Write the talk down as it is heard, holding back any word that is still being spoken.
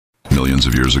Millions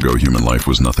of years ago, human life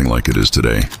was nothing like it is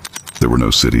today. There were no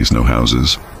cities, no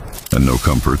houses, and no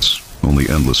comforts, only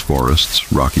endless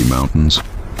forests, rocky mountains,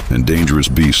 and dangerous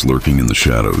beasts lurking in the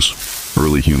shadows.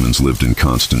 Early humans lived in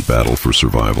constant battle for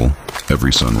survival.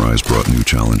 Every sunrise brought new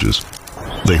challenges.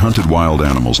 They hunted wild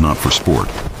animals not for sport,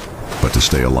 but to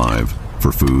stay alive,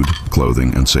 for food,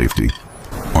 clothing, and safety.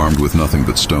 Armed with nothing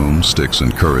but stones, sticks,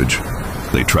 and courage,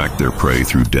 they tracked their prey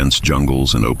through dense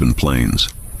jungles and open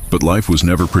plains. But life was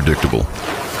never predictable.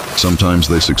 Sometimes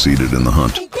they succeeded in the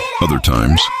hunt. Other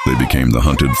times, they became the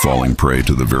hunted, falling prey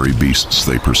to the very beasts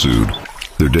they pursued.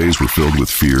 Their days were filled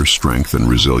with fear, strength, and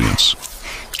resilience.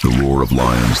 The roar of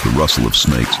lions, the rustle of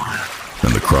snakes,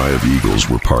 and the cry of eagles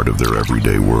were part of their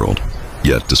everyday world.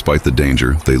 Yet, despite the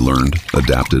danger, they learned,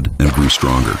 adapted, and grew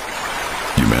stronger.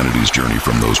 Humanity's journey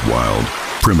from those wild,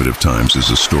 primitive times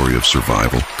is a story of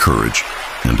survival, courage,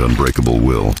 and unbreakable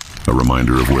will, a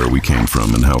reminder of where we came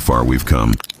from and how far we've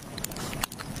come.